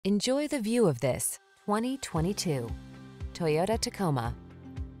Enjoy the view of this 2022 Toyota Tacoma.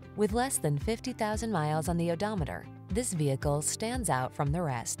 With less than 50,000 miles on the odometer, this vehicle stands out from the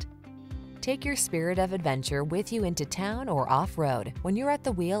rest. Take your spirit of adventure with you into town or off-road when you're at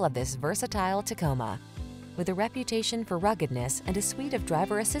the wheel of this versatile Tacoma. With a reputation for ruggedness and a suite of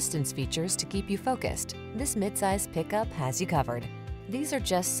driver assistance features to keep you focused, this midsize pickup has you covered. These are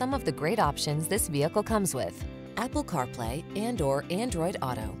just some of the great options this vehicle comes with: Apple CarPlay and/or Android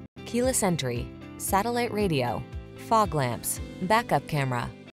Auto, keyless entry, satellite radio, fog lamps, backup camera,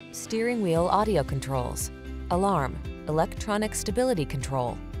 steering wheel audio controls, alarm, electronic stability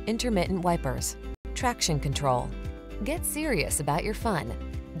control, intermittent wipers, traction control. Get serious about your fun.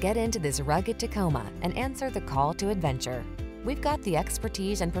 Get into this rugged Tacoma and answer the call to adventure. We've got the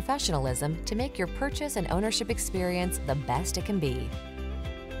expertise and professionalism to make your purchase and ownership experience the best it can be.